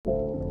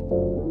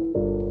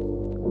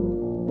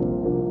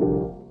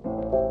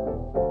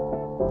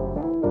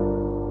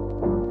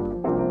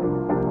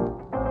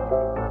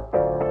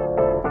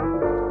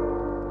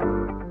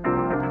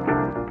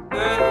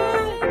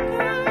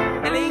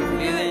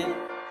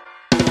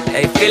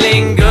Hey,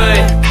 feeling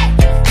good,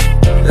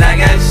 like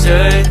I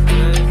should.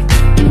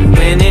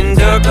 When in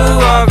dark, I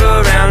walk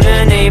around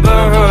the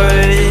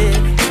neighborhood.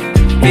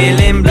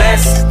 Feeling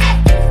blessed,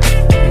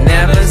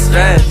 never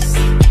stressed.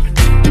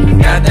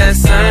 Got that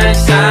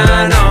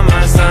sunshine on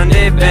my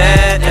Sunday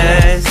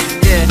best.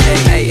 Yeah,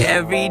 hey,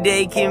 every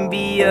day can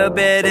be a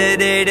better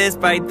day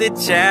despite the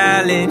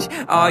challenge.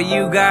 All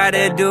you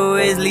gotta do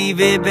is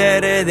leave it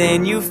better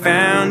than you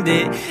found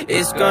it.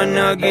 It's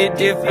gonna get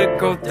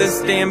difficult to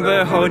stand,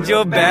 but hold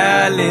your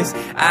balance.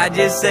 I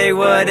just say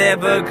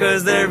whatever,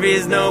 cause there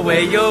is no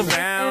way you're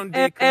around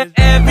it.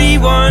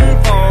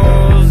 Everyone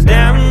falls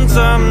down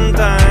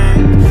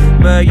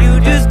sometime, but you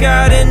just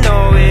gotta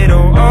know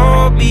it'll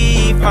all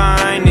be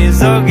fine.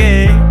 It's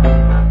okay.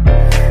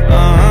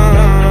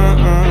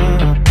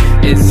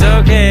 It's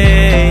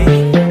okay.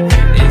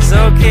 It's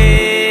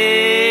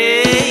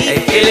okay. Hey,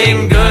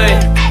 feeling good,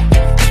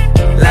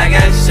 like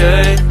I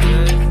should.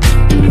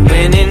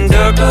 When in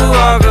dark, I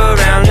walk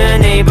around the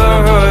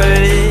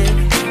neighborhood.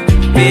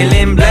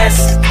 Feeling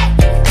blessed,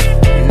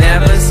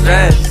 never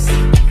stressed.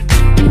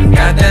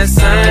 Got that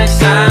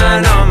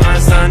sunshine on my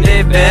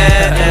Sunday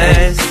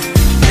best.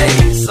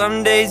 Hey,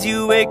 some days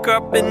you wake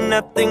up and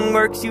nothing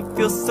works, you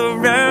feel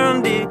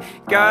surrounded.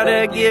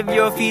 Gotta give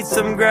your feet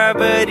some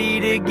gravity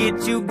to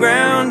get you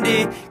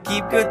grounded.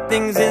 Keep good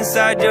things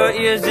inside your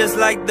ears just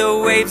like the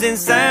waves and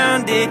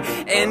sound it.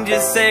 And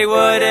just say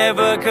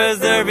whatever, cause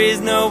there is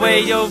no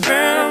way you're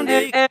around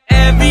it.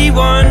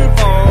 Everyone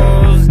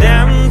falls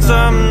down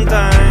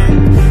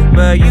sometime,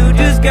 but you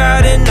just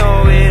gotta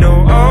know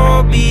it'll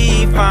all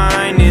be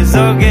fine. It's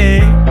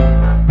okay.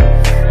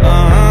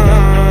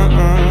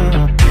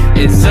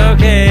 It's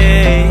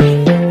okay.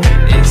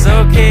 It's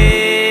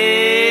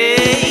okay.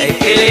 Hey,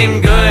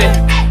 feeling good,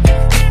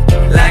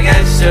 like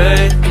I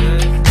should.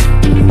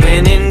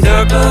 When in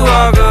dark, I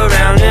walk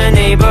around the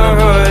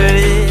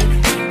neighborhood.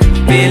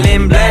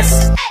 Feeling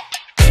blessed,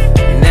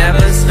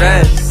 never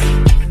stressed.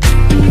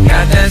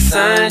 Got that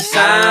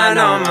sunshine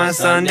on my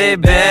Sunday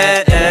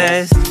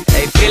best.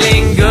 Hey,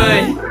 feeling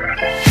good,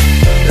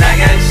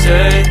 like I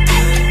should.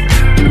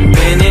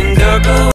 When in dark,